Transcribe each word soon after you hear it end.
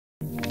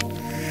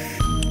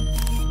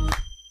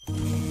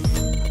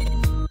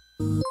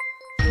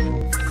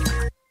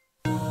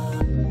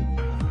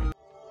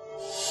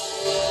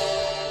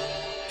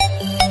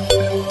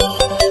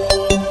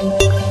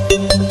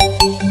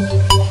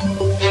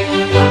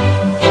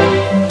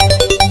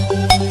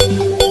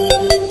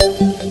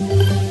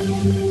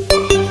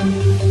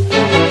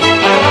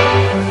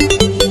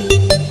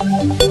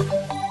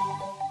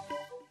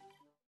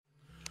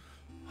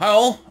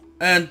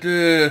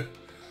and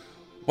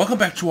welcome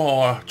back to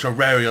our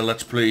Terraria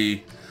Let's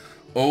Play.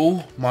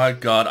 Oh my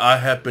god, I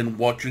have been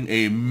watching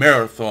a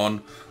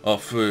marathon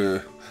of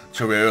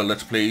Terraria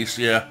Let's Plays,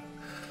 yeah.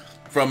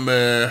 From,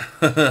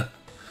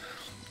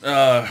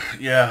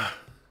 yeah.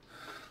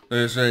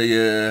 There's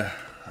a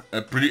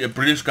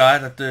British guy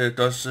that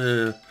does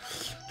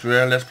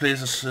Terraria Let's Plays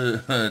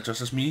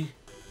just as me.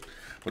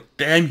 But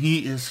damn,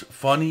 he is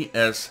funny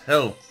as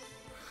hell.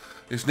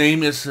 His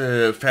name is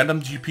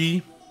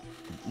PythonGB.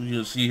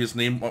 You'll see his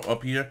name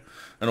up here,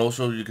 and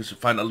also you can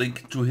find a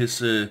link to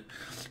his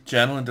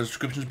channel in the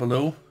descriptions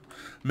below.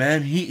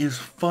 Man, he is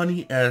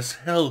funny as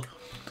hell.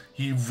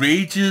 He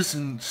rages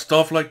and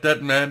stuff like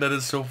that, man. That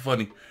is so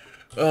funny.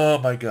 Oh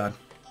my god.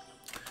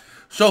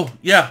 So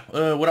yeah,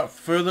 without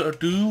further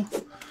ado,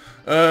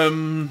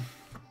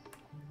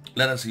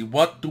 let us see.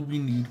 What do we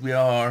need? We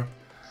are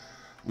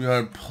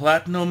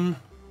platinum.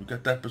 We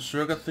got that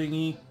berserker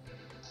thingy.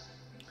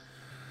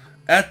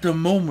 At the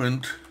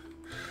moment,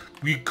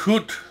 we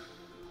could.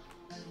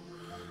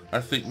 I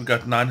think we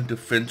got 9 in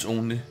defense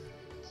only.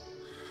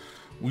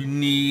 We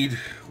need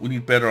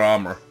better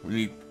armor.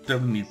 We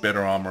definitely need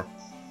better armor.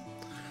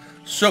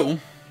 So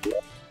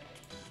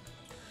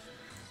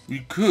we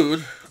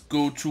could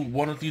go to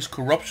one of these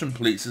corruption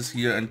places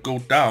here and go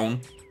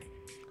down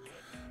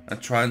and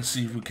try and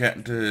see if we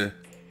can't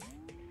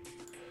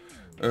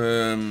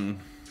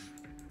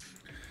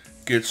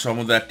get some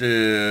of that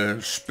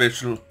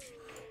special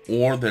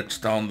ore that's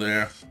down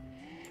there.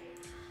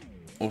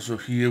 Also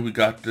here we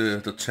got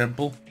the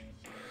temple.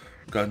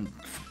 We got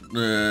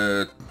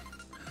the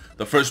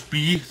first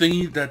bee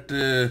thingy that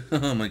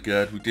oh my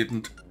god, we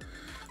didn't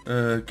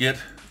get.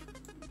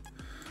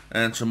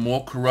 And some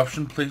more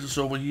corruption places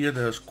over here.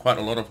 There's quite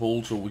a lot of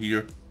holes over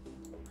here.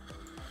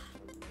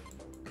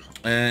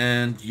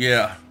 And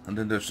yeah, and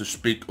then there's this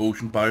big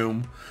ocean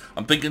biome.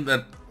 I'm thinking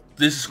that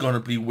this is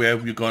gonna be where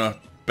we're gonna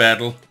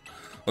battle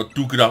or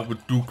duke it out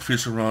with Duke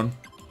Fisheron.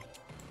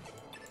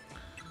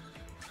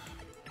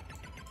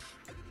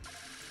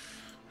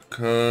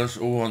 Because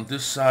on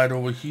this side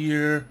over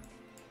here,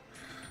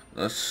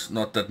 that's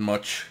not that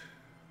much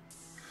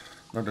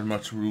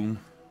room.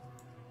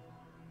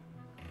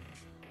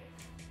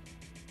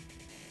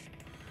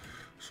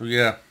 So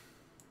yeah.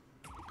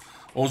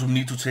 Also we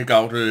need to take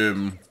out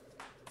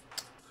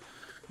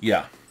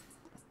yeah,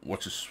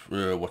 what's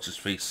his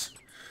face?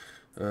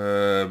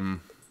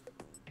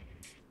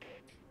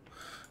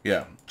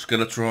 Yeah,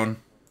 Skeleton.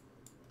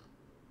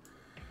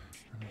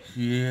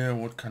 Here,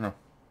 what kind of?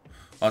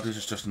 Oh, this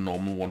is just a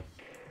normal one.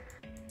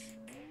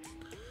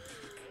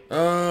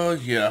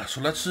 Yeah.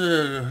 So let's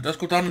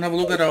go down and have a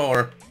look at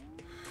our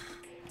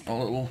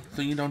little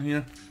thingy down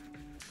here.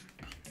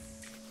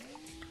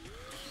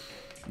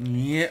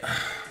 Yeah.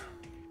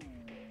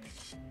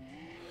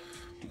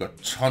 We got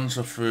tons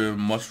of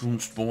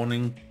mushrooms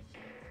spawning.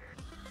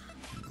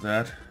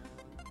 That.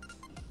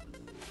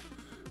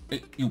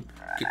 Hey, you.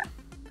 Get.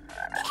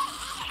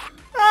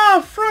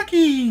 Ah,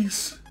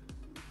 froggies!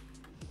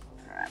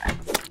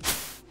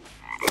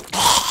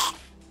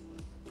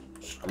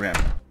 Scram.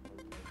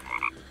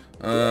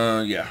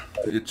 Yeah,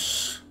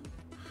 it's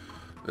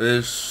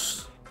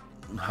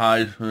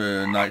high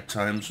night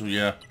time, so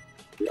yeah.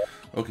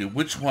 Okay,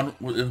 which one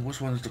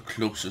is the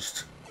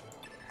closest?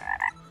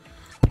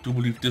 I do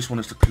believe this one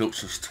is the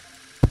closest.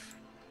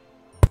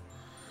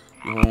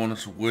 The other one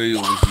is way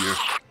over here.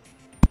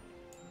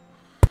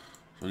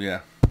 So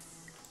yeah.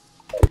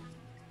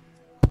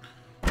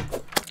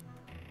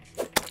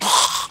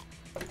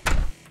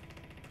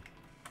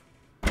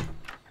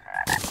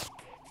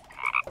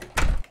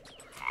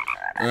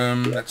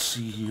 Let's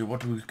see here. What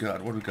do we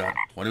got?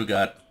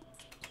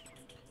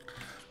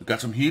 We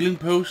got some healing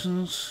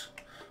potions,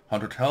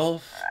 100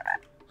 health.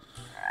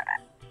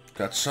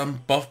 Got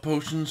some buff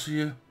potions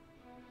here.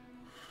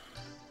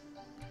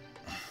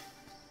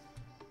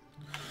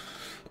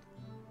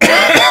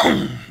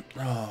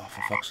 Oh,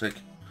 for fuck's sake.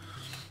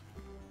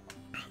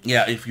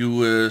 Yeah, if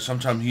you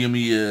sometimes hear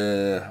me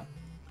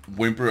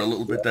whimper a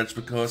little bit, that's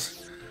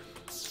because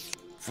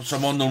for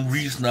some unknown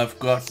reason I've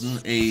gotten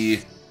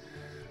a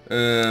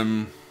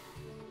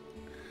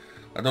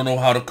I don't know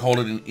how to call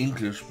it in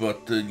English,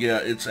 but yeah,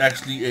 it's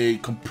actually a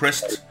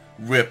compressed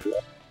rib.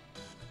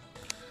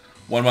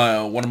 One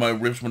of my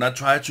ribs, when I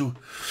try to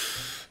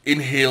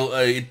inhale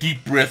a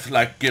deep breath,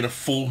 like get a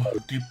full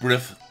deep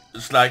breath,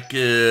 it's like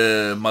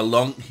my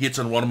lung hits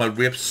on one of my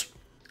ribs,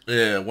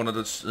 one of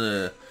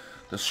the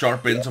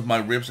sharp ends of my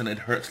ribs, and it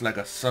hurts like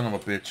a son of a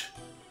bitch.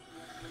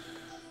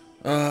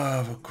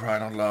 For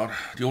crying out loud.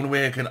 The only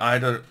way I can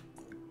either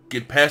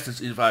get past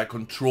this is if I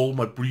control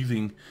my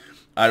breathing,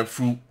 either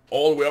through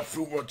all the way up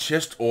through my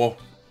chest or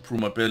through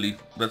my belly.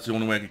 That's the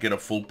only way I can get a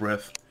full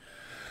breath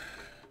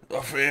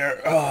of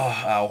air. Oh,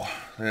 ow.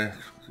 There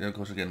it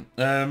goes again.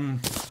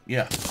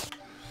 Yeah.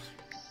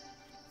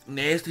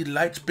 Nasty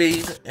light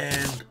spade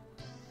and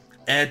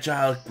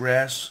agile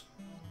grass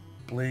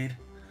blade.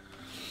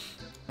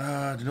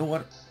 You know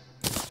what?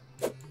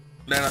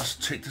 Let us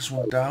take this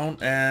one down,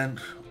 and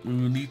we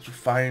will need to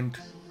find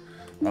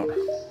out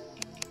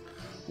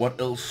what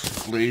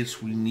else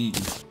blades we need.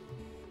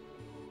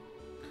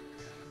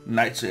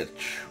 Knight's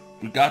Edge.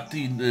 We got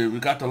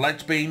the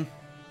Light's Bane.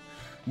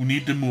 We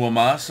need the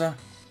Muramasa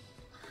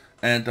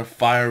and the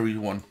fiery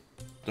one,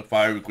 the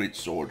fiery great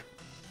sword.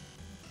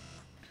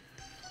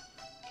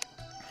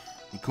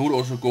 We could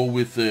also go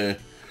with the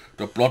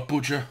Blood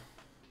Butcher,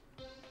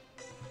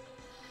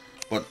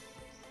 but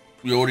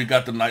we already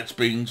got the Knight's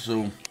Bane,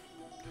 so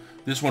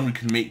this one we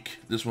can make.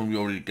 This one we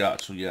already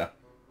got, so yeah,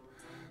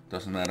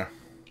 doesn't matter.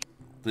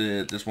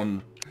 This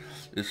one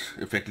is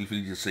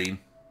effectively the same.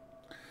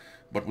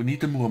 But we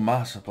need the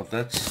Muramasa, but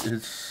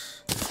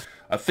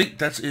I think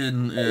that's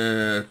in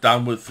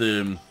down with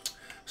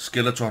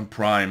Skeleton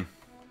Prime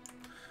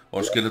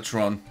or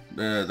Skeletron.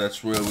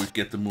 That's where we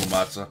get the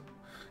Muramasa,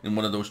 in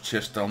one of those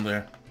chests down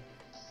there.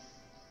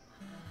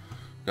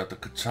 Got the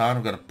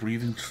katana, we got a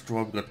breathing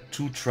straw, we got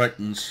 2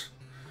 tritons,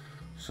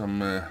 some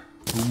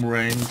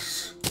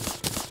boomerangs.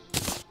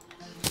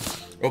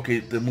 Okay,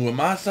 the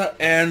Muramasa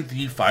and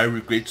the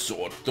fiery great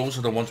sword. Those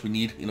are the ones we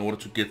need in order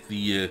to get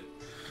the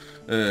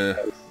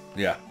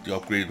yeah, the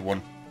upgraded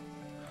one.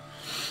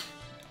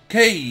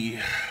 Okay,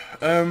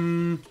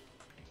 I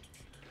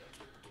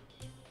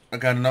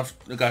got enough.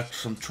 I got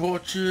some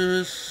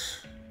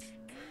torches.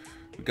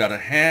 We got a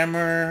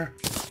hammer.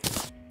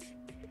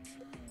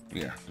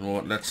 Yeah, you know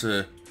what, let's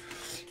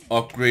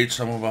upgrade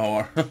some of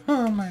our.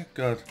 Oh my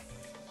god.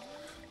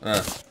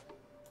 Oh,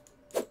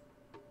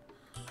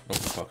 for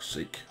fuck's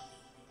sake.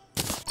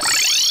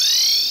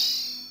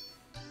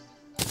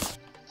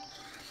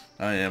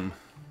 I am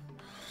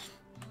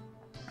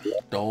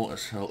dull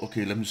as hell.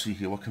 Okay, let me see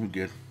here. What can we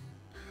get?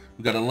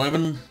 We got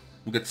 11.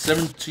 We got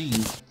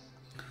 17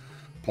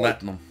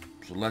 platinum.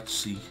 So let's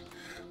see.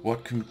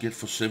 What can we get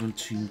for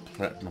 17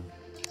 platinum?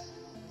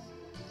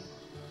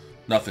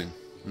 Nothing.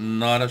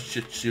 Not a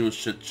shit.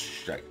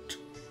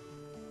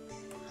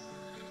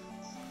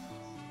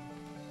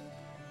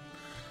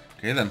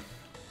 Okay then.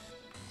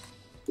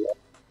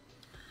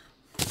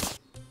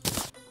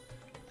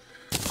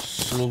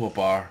 Silver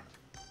bar.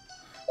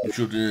 We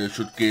should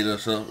get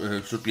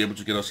ourselves should be able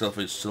to get ourselves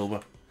a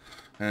silver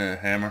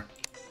hammer.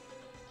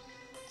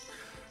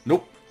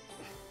 Nope.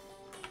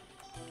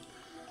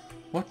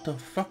 What the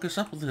fuck is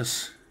up with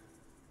this?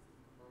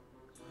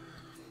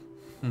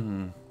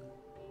 1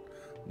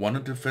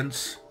 in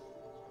defense,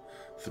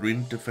 3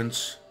 in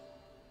defense,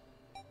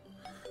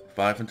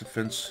 5 in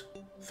defense,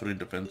 3 in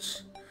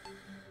defense.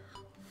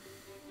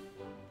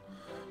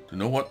 Do you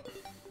know what?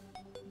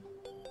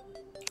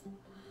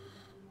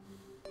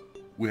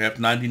 We have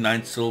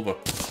 99 silver.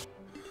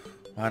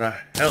 Why the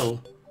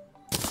hell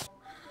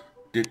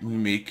did we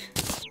make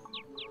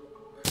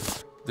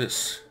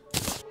this?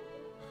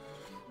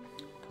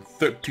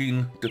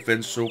 13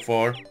 defense so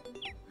far.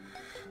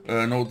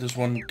 No, this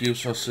one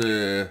gives us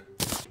 3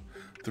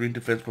 in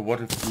defense, but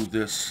what if we do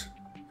this?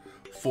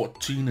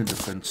 14 in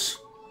defense.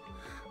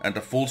 And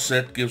the full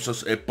set gives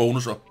us a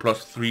bonus of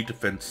 +3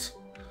 defense.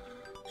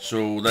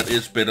 So that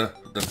is better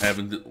than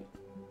having the...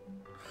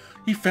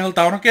 He fell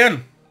down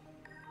again!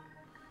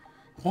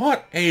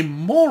 What a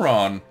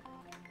moron!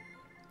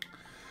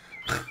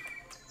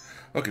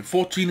 Okay,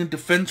 14 in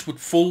defense with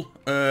full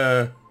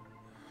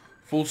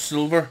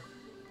silver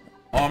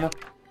armor.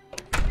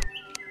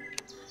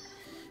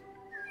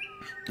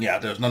 Yeah,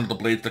 there's none of the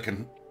blades that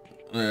can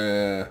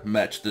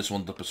match this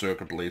one, the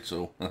Berserker blade,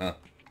 so...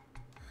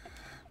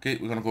 Okay,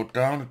 we're gonna go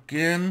down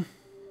again.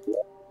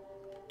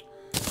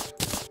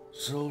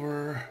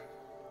 Silver.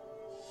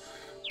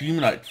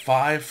 Demonite,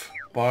 5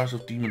 bars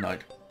of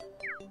Demonite.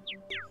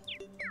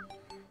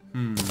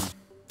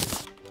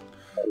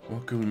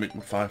 What can we make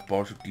with 5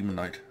 bars of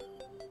Demonite?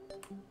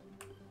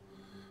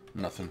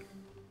 Nothing.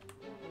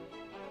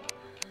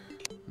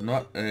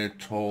 Not a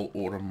tall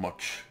order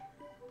much.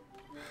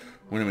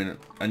 Wait a minute.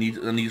 I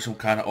need some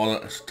kind of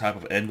other type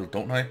of anvil,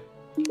 don't I?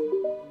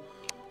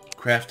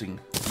 Crafting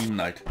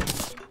Demonite.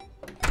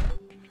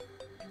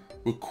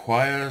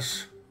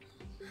 Requires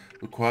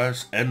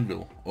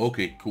anvil.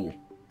 Okay, cool.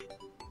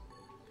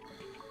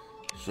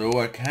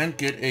 So I can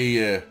get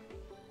a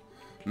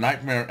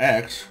Nightmare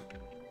Axe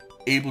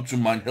able to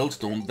mine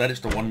Hellstone. That is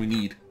the one we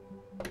need.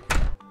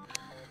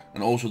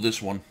 And also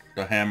this one,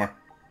 the hammer.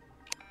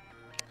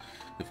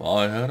 If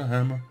I had a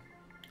hammer,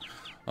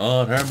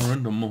 I'd hammer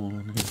in the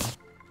morning.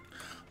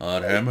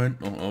 I'd hammer in...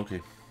 Oh,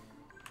 okay.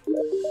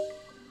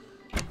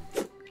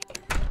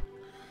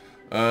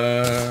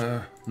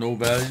 No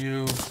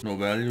value,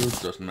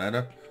 doesn't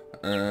matter.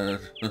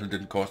 It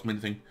didn't cost me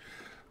anything.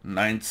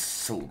 9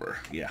 silver,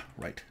 yeah,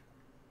 right.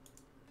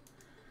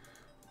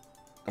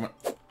 Come on.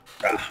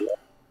 Ah.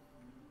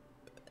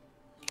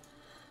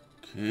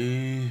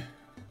 Okay.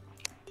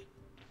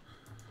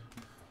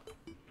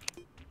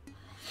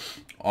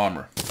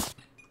 Armor.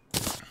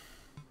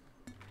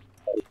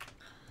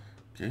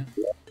 Okay.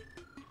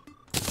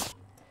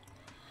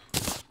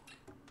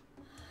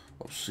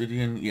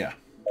 Obsidian, yeah.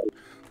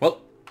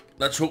 Well,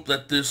 let's hope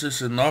that this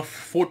is enough.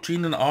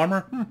 14 in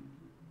armor.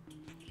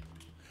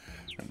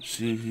 Let's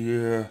see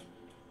here.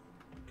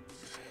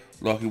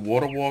 Lucky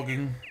water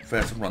walking,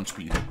 fast and run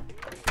speed.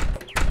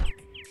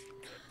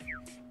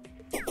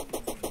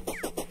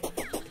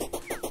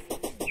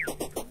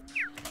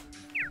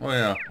 Oh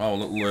yeah, our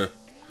little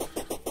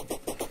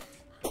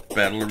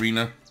battle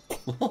arena.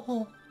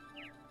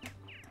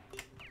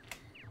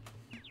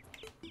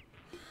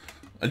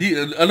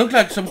 I look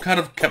like some kind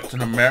of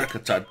Captain America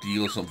type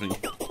deal or something.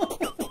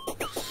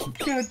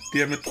 God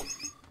damn it.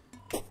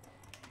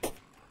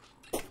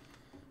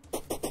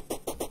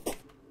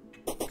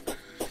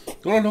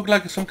 Don't I look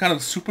like some kind of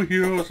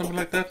superhero or something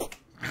like that?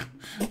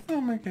 Oh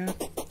my god.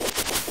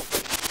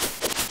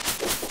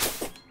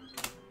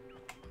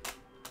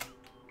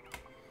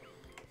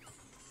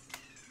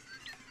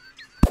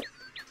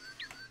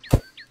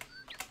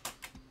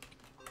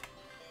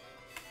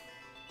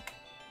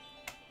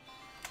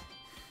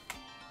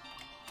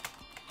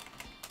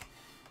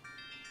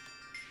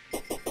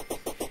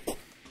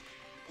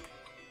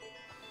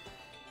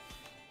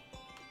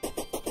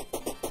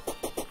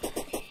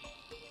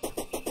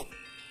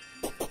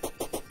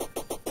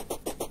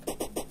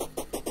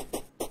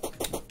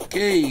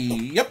 Okay,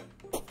 yep.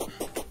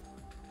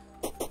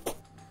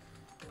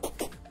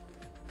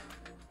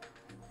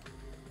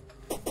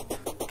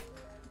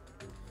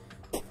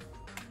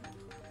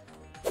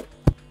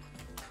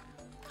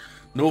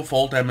 No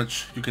fall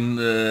damage. You can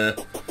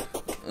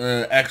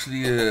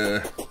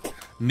actually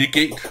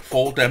negate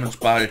fall damage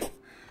by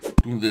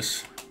doing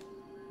this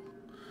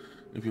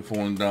if you're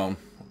falling down.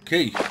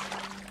 Okay.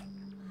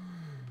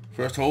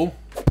 First hole.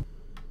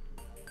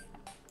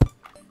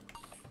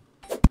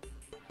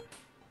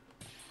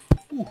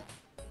 Ooh.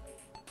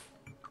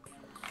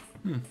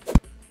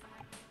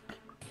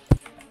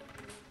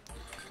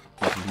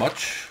 Nothing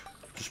much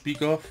to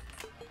speak of.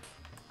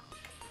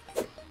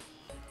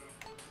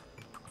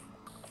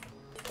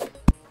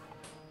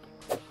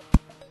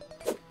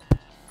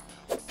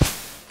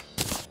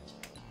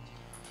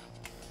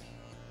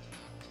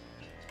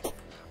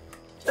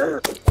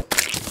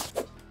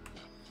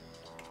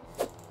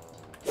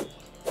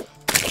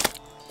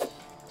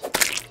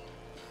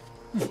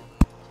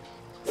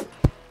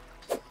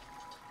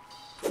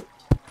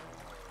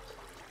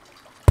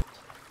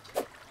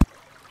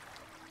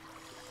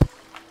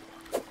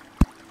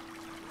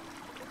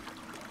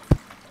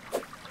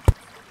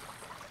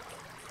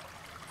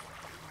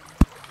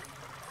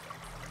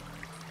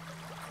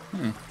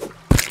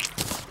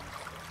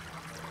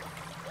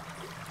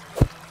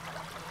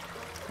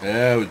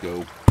 There we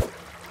go.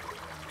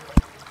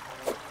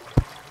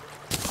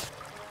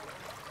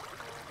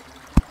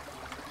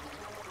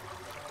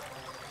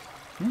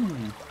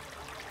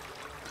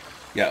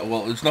 Yeah,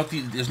 well, it's not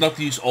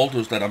these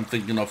altars that I'm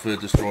thinking of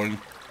destroying.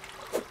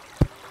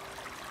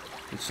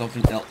 It's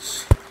something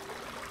else.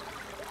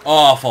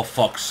 Oh, for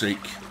fuck's sake!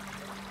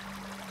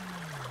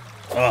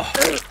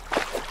 Ugh.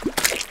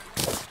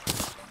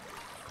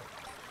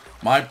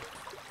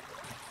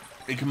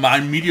 It can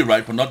mine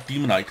meteorite, but not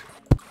demonite.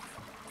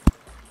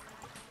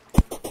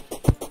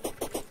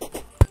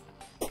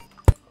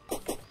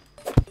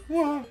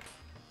 What?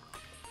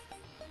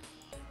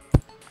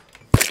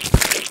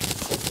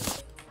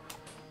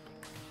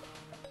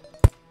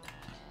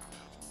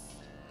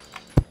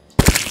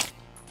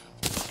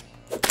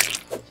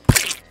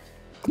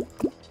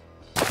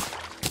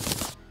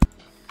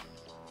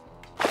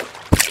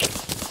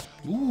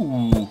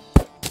 Ooh,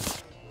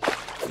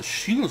 the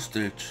shield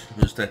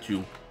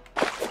statue.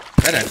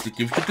 That actually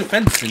gives you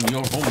defense in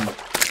your home.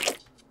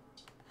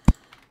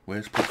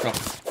 Where's picked up?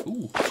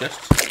 Ooh,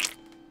 chest.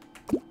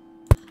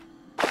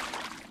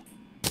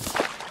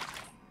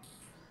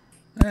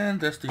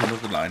 And that's the end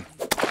of the line.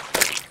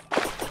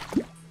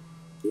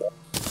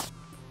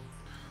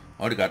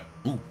 Already got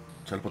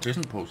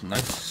teleportation potion,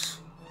 nice.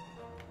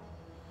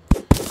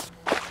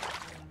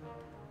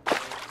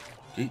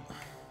 Okay.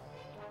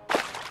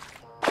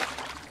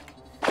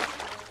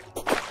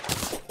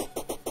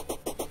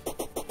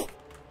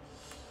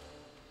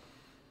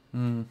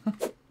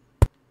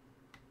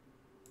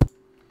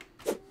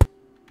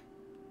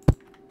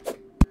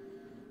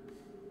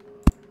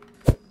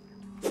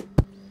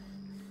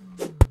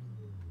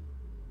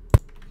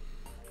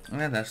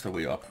 And that's the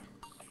way up.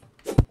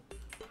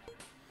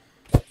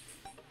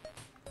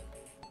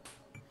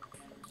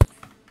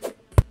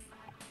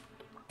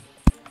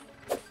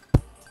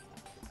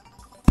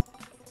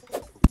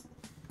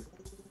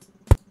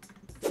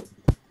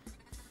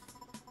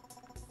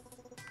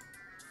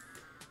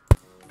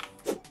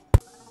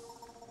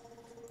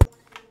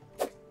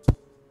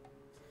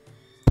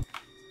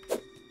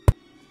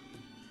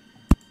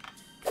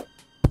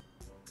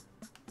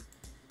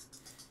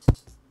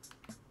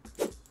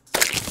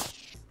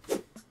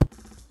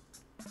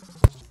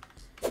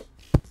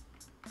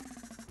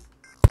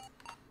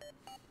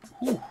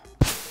 Whew.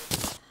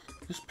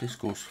 This place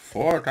goes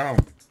far down.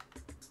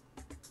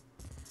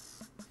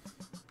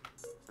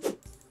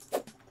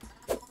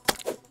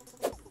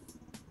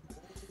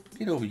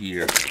 Get over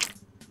here.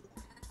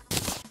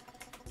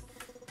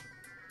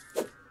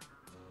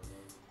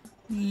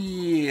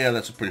 Yeah,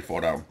 that's pretty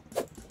far down.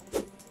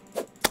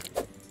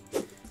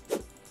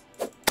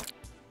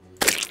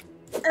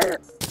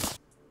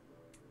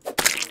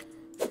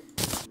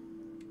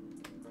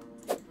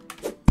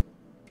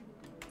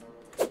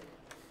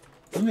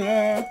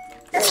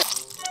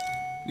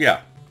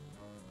 Yeah.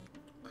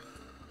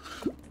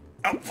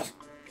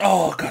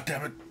 Oh, god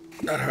damn it.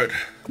 That hurt.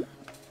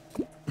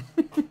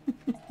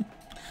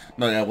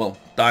 No, yeah, well,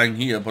 dying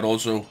here, but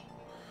also...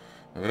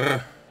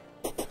 let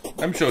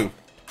me show you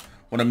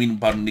what I mean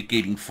about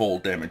negating fall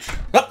damage.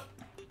 Ah!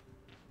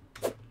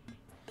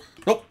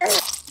 Nope.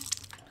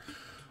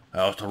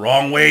 That was the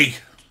wrong way.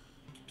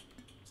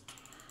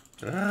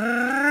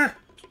 Come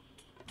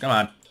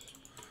on.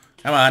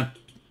 Come on.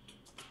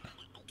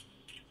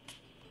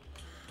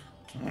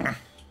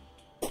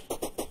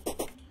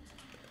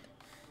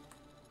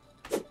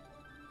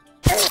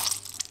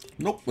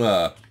 Nope.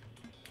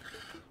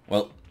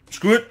 Well,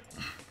 screw it.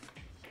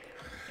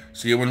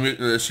 See you when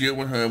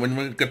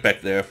we get back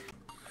there.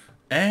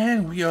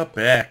 And we are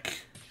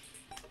back.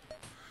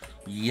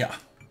 Yeah.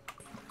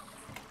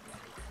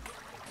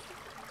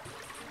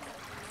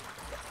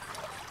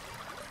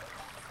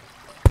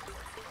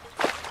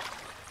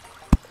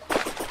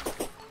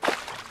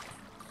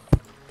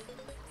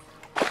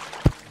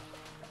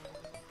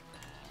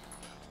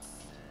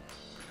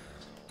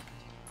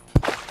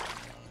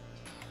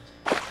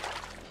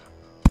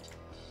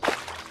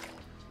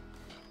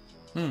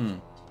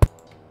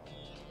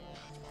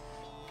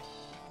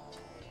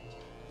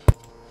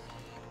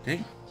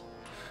 Okay.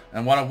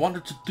 And what I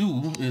wanted to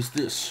do is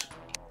this.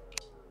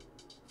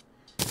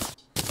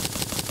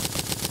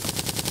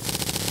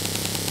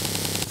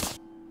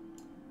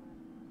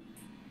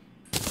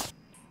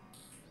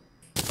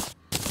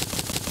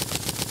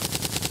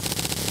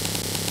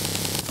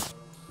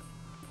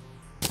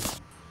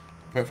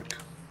 Perfect.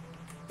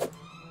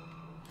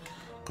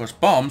 Because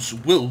bombs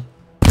will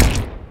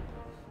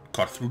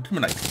cut through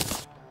Demonite.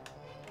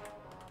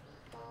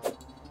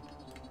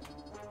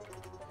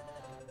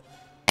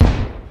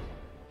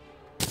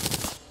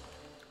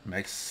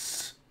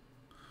 Nice.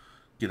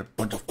 Get a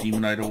bunch of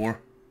Demonite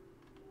ore.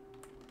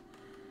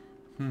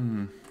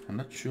 I'm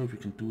not sure if you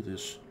can do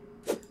this.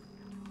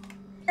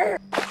 I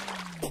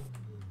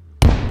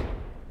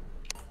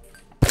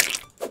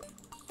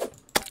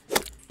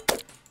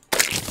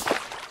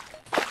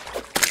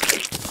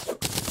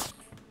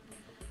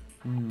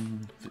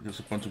think there's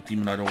a bunch of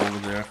Demonite ore over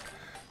there.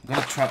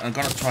 I'm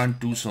gonna try and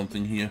do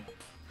something here.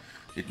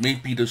 It may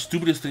be the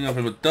stupidest thing I've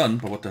ever done,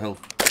 but what the hell?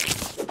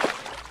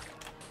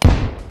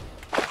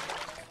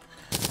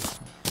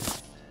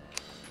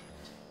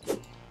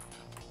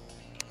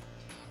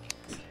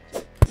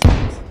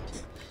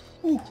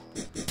 Ooh.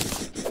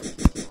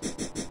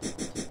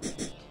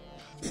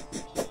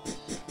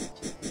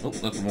 Oh,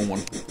 that's the wrong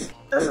one.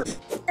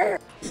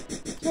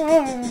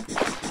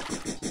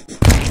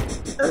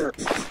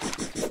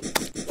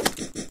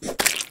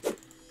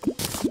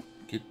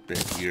 Get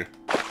back here.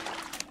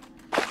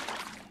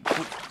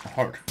 Oh,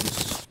 heart.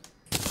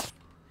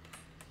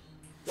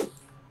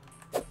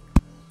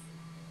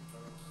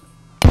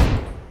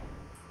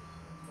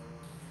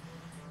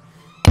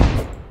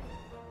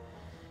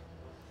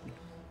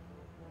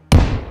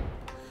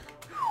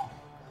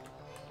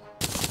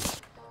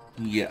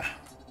 Yeah.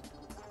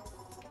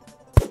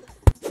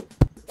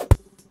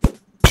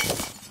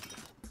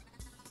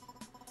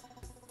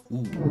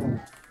 Ooh.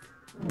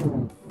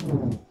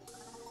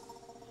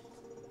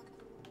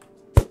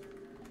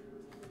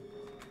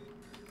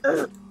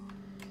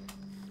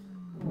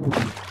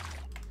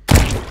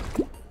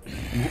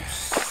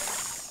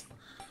 Whoops.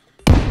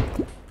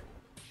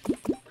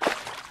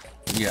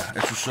 Yeah,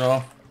 as you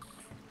saw,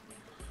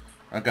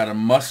 I got a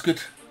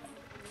musket.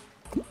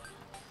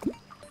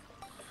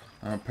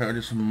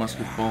 Apparently some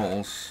musket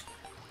balls.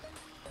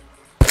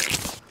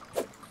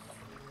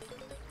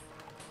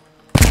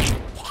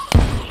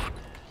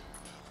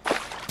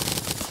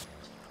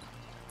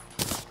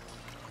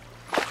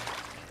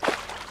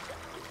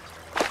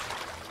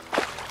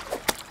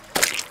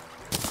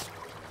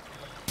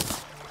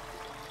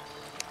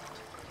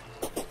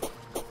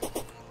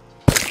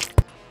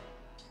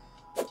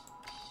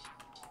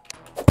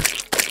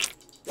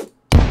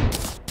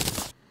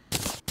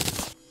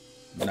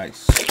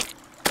 Nice.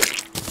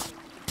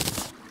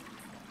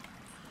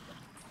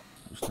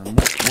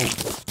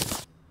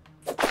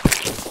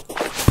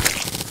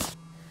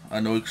 I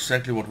know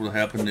exactly what will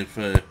happen if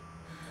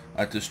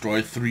I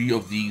destroy 3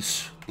 of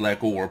these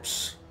black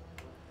orbs.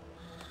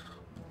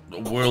 The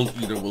World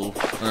Eater will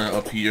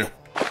appear.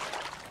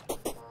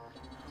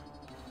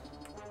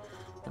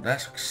 But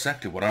that's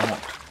exactly what I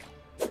want.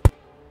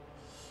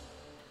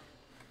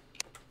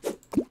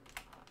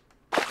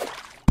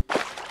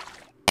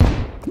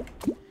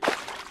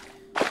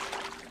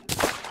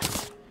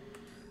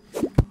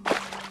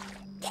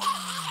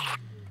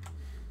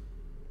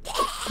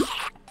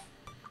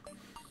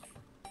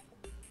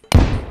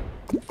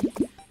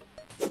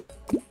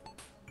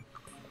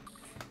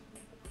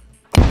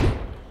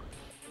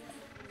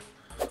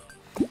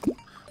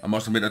 I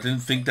must admit, I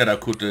didn't think that I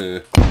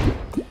could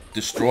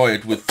destroy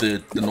it with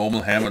the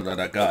normal hammer that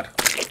I got.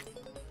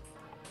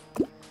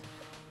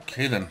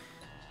 Okay then.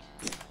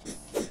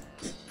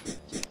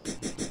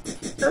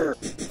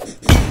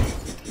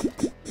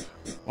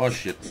 Oh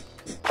shit.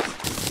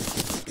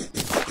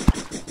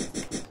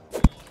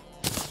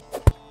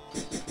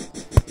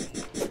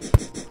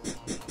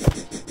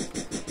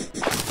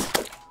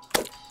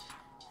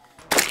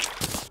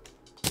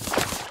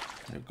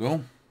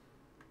 Go.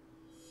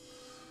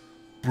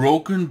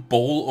 Broken,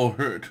 ball, or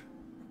hurt.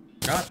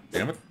 God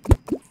damn it.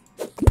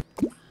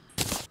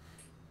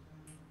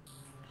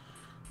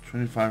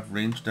 25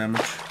 range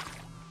damage.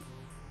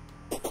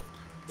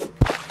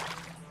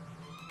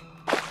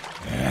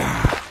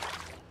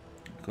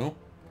 Go.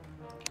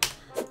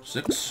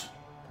 6.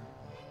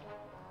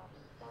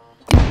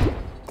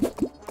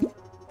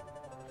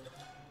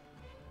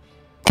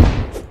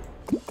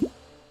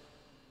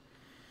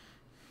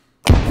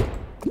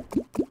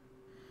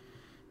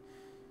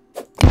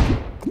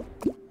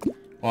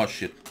 Oh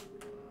shit.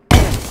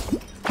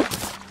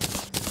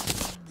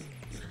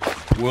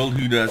 World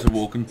Heater has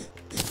awoken.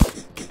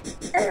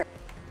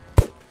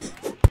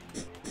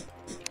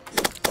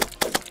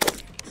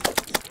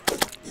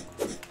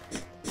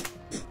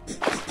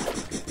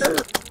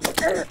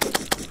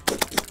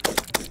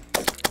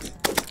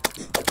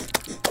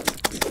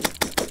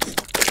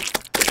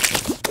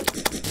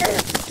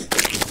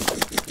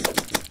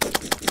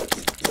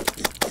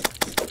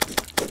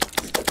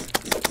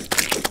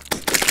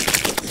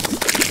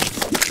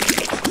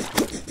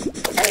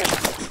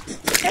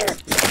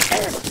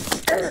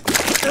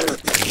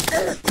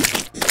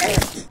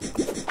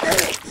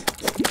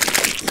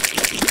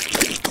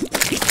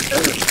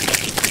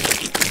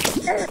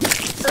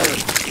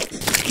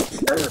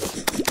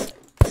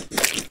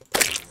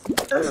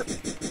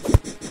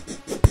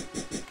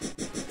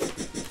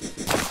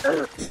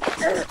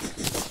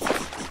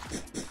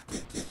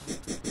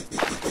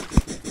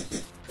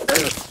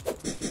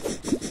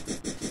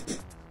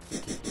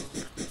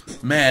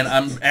 Man,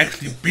 I'm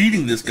actually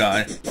beating this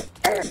guy.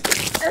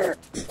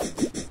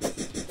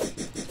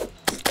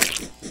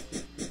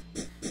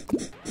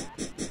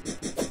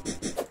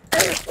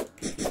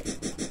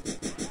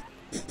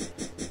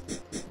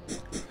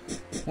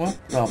 What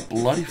the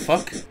bloody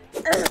fuck?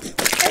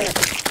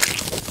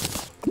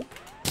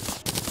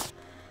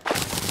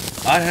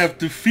 I have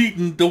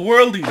defeated the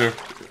World Eater.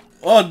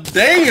 Oh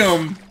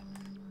damn!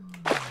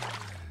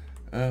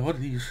 What are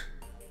these?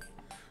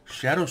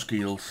 Shadow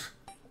scales.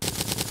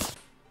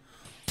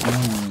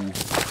 Ooh.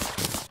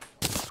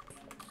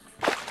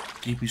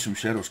 Give me some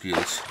shadow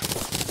scales.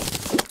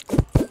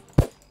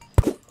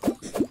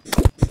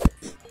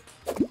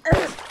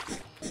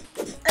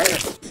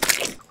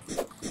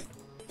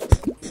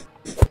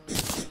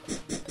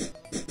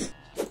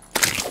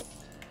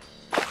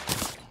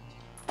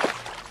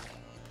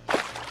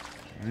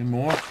 Any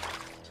more?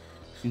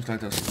 Seems like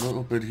there's a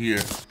little bit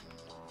here.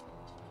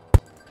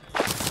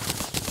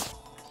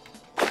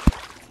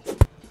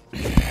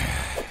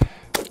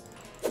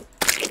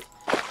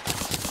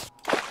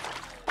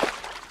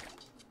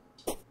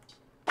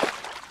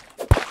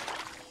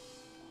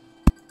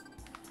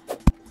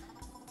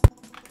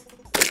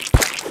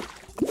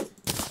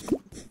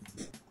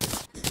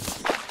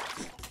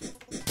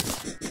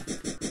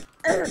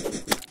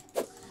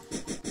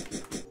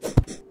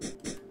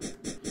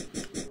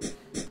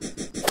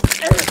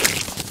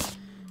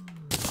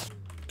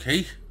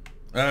 Okay.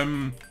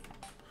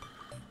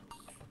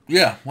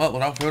 Yeah, well,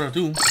 without further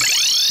ado.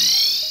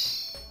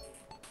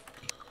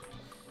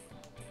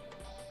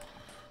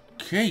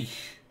 Okay.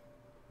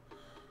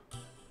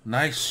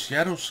 Nice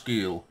shadow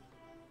scale.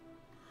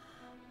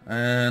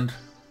 And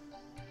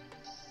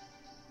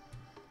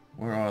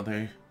where are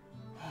they?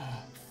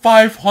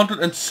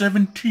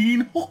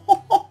 517.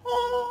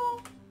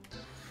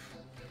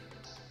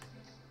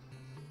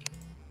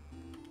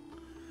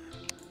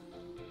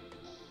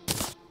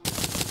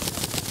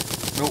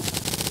 Nope.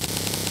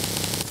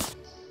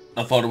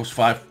 I thought it was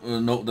 5.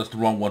 No, that's the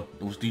wrong one.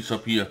 It was these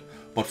up here.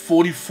 But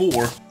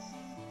 44.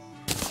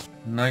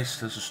 Nice,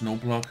 there's a snow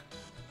block.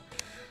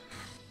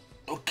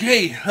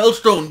 Okay,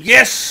 Hellstone,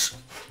 yes!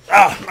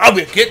 Ah, now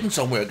we're getting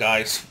somewhere,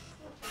 guys.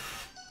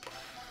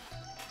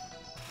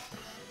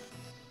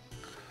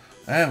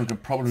 And we can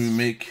probably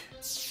make...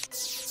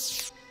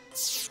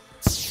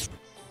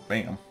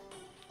 Bam.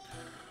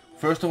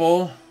 First of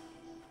all...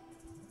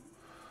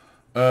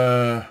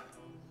 Huh?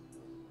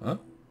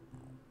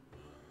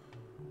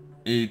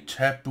 A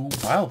taboo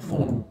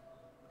wildthorn.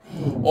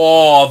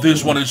 Oh,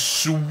 this one is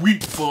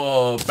sweet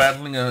for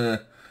battling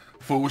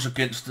foes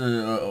against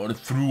or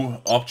through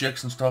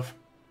objects and stuff.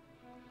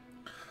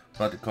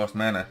 But it costs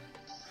mana.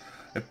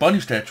 A bunny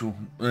statue.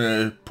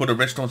 Put a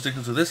redstone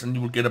signal to this and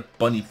you will get a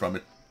bunny from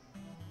it.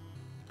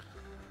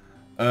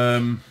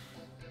 Those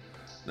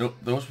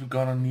we're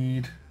gonna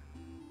need.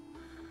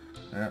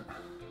 Yeah,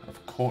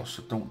 of course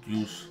I don't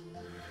use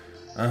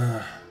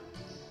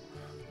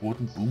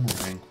wooden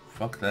boomerang.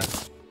 Fuck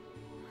that.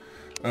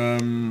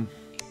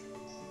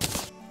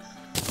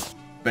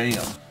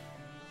 Bam.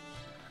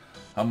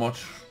 How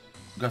much?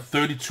 We got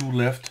 32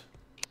 left.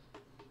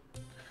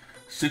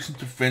 6 in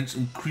defense,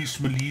 increase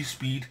melee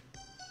speed.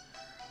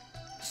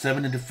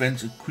 7 in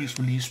defense, increase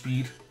melee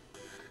speed.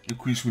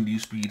 Increase melee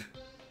speed.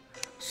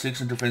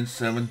 6 in defense,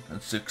 7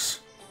 and 6.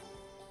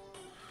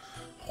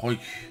 Hoi.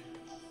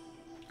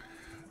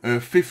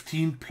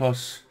 15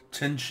 plus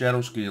 10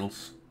 shadow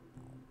scales.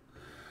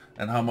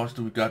 And how much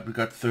do we got? We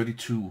got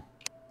 32.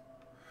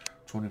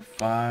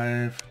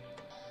 25.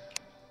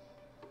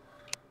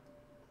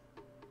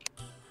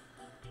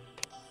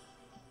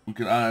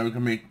 we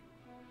can make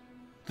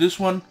this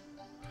one,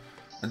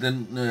 and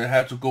then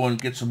have to go and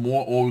get some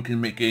more, or we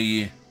can make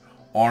a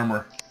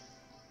armor.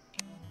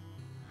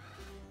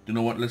 You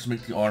know what? Let's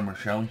make the armor,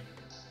 shall we?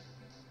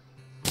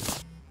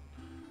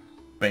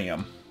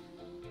 Bam.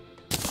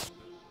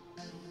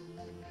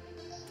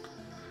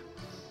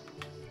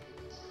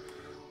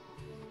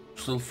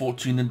 Still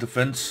 14 in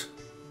defense,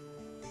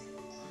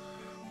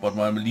 but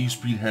my melee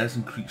speed has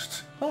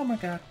increased. Oh my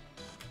god.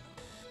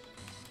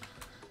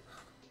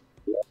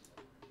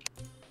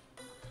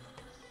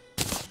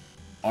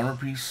 Armor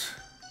piece.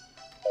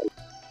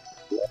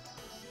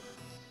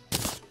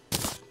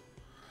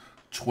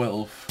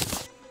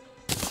 12.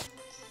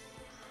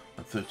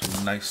 And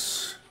 13,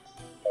 nice.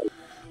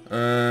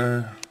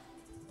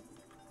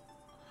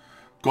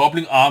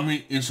 Goblin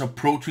army is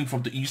approaching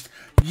from the east.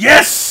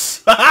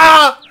 Yes!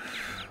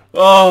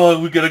 Oh,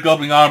 we get a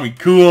goblin army.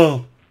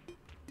 Cool.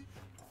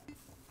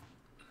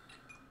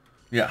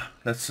 Yeah,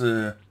 let's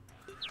go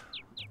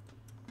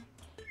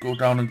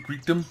down and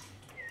greet them.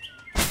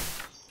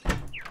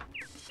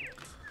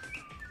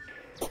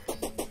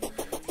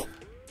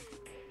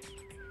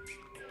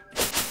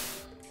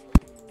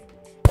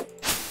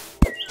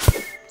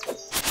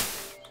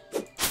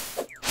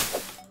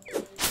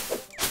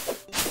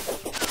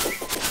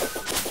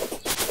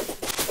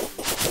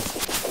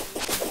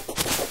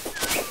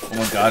 Oh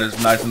my god,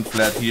 it's nice and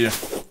flat here.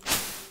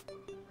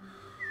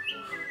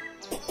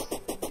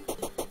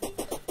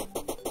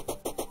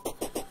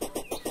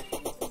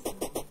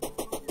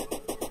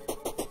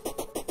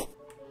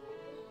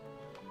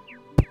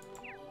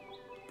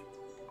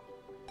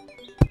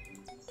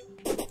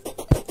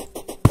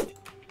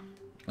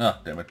 Ah,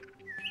 damn it.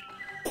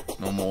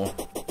 No more.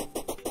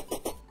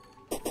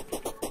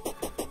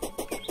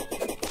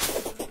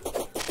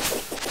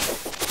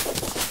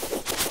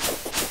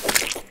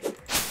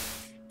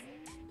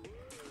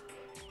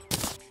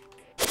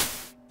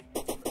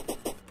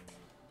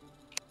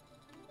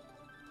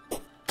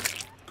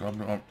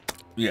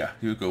 Yeah,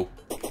 here we go.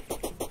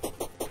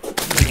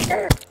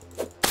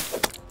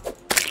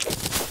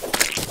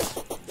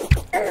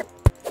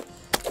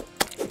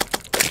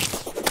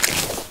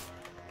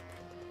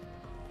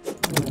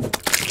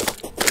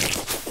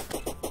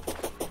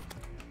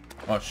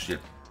 Oh shit.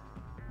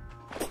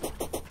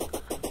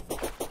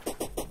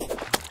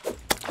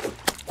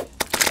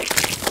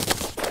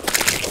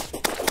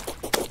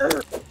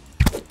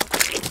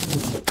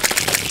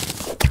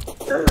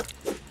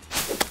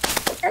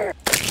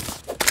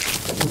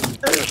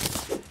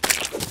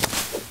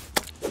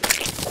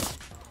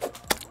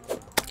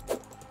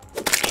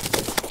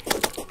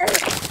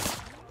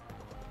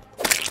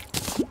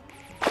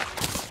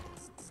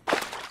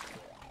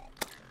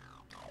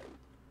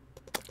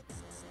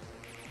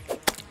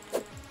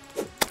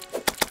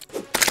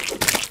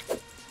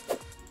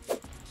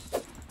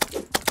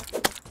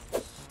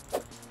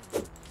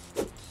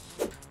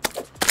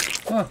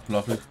 Ah,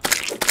 lovely.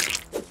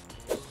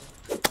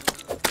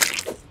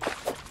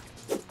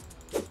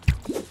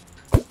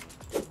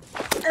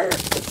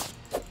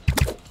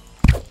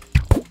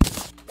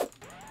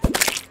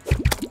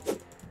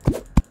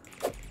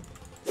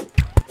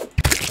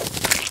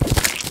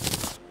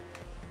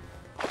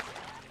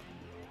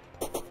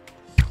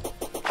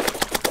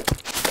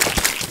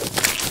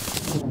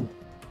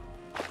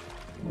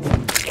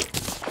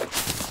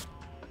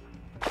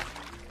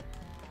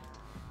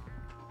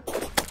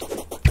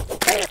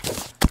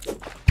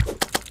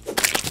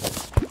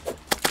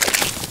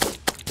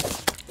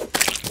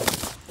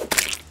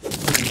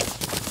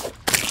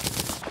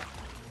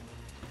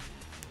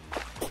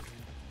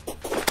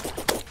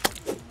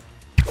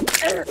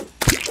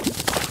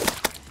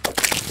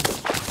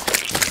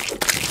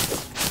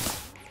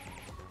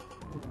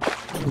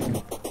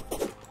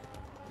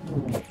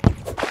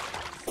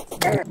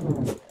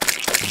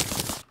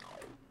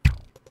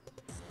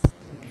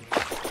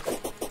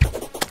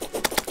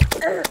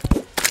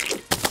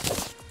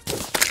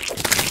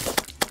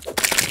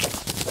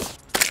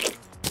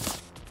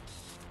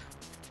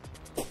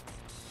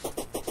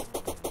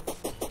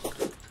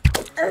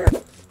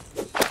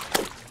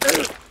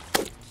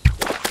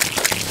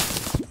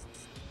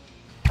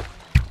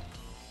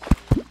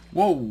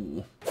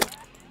 Whoa!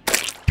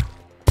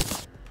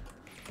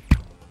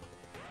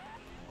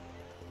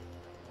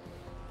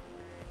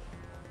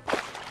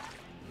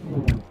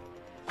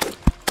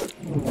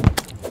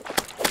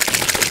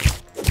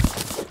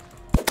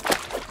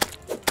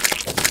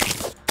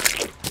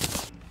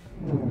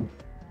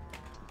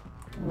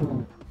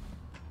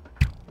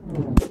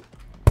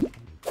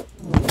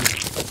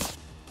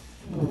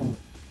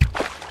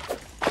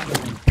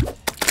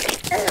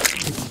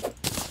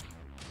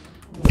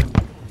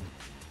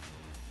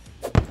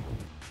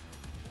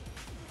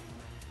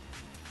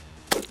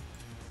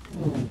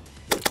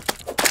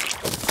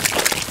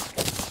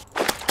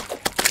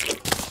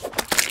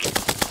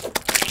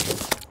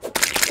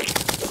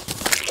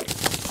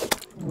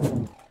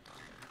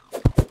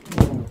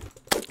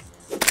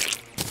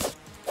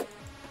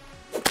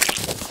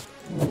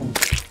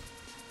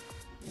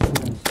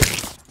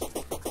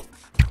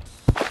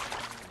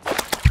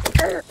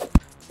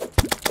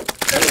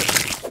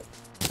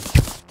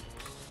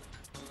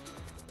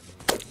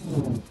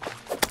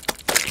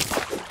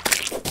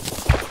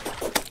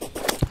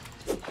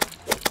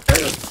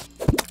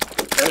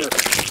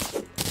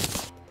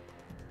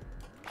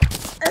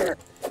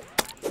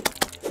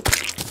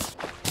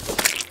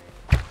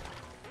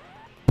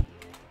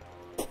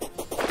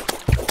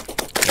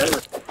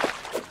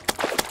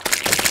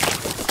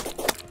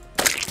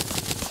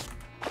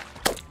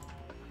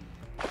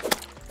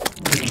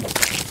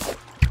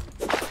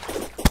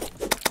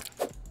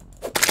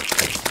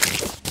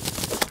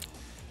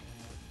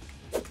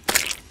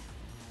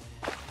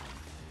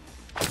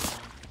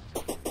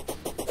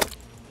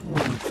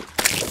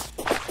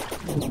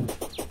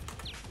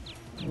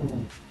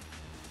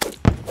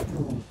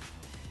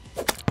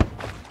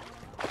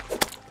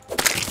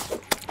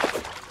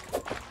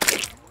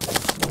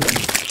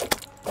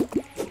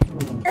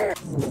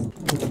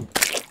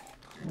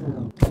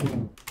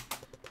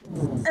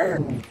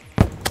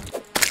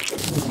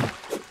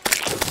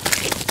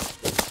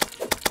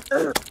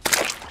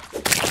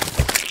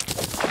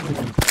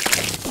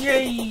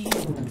 Yay!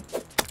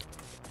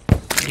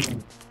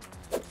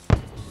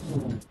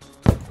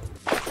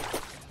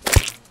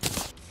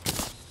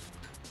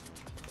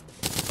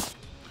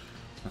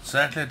 But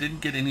sadly, I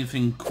didn't get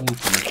anything cool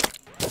from it.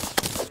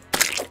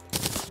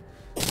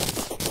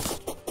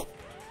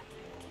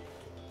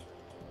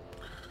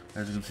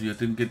 As you can see, I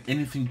didn't get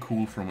anything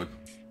cool from it.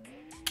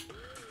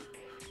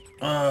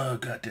 Oh,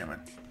 god damn it.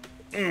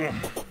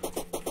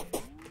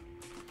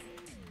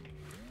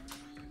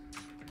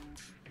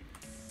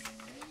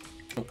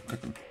 Oh,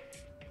 got them.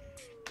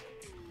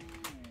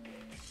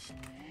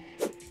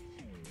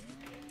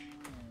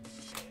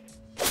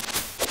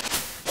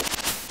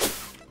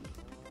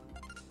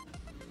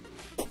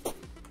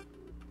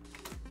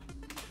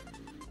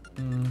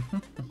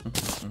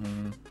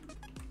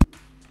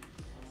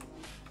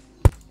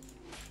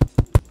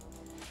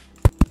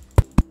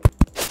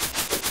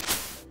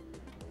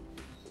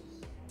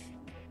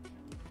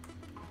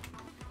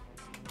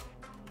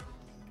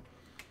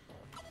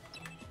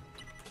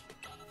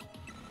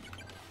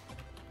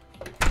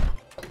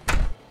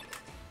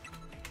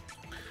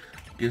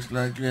 Guess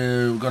like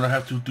we're gonna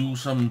have to do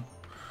some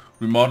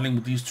remodeling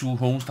with these two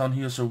homes down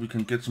here so we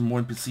can get some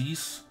more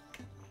NPCs.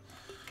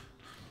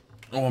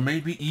 Or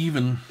maybe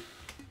even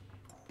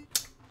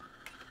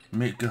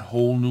make a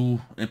whole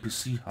new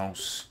NPC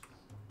house.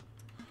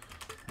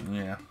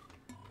 Yeah.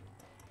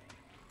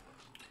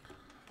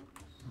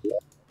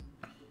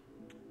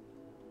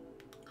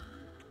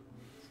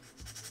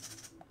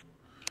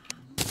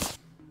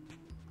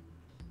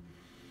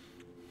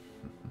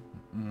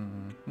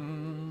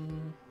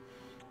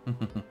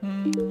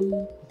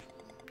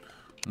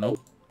 Nope,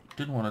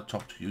 didn't want to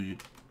talk to you, you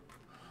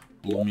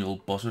gloomy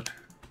old buzzard.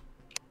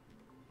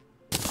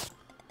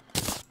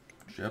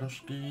 Shadow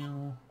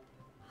scale,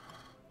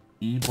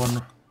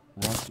 Ebon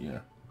rock, yeah.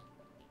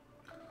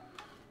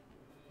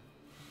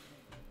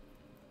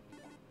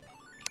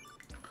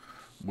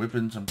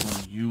 Weapons I'm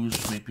going to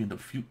use maybe in the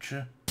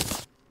future.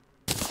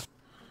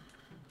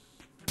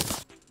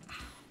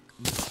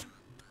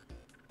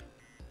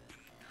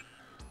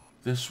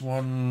 This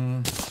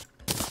one,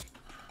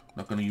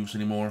 not going to use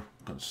anymore.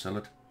 I'm going to sell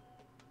it.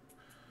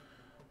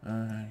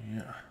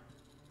 Yeah.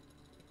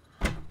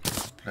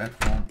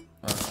 Platform.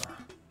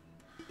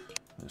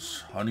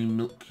 There's honey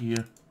milk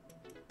here.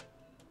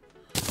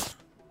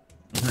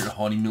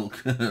 Honey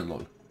milk.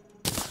 Lol.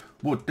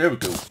 Wood, there we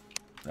go.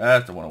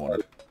 That's the one I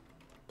wanted.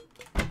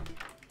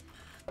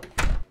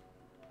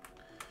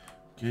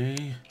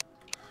 Okay.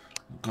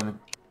 I'm gonna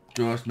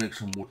just make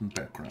some wooden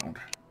background.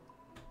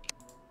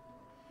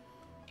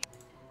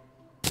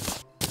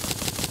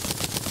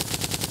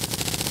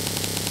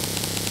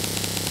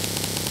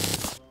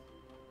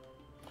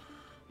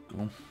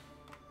 Go.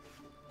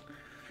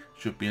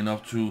 Should be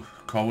enough to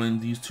cover in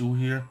these two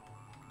here.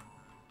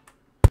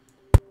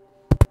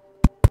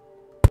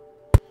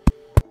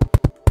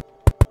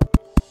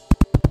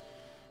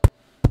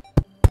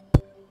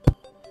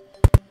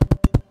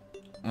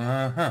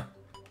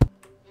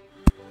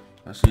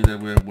 I see that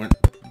we went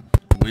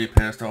way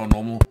past our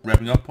normal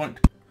wrapping up point.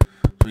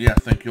 So yeah,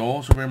 thank you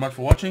all so very much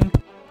for watching,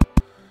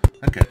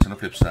 and catch you on the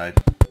flip side.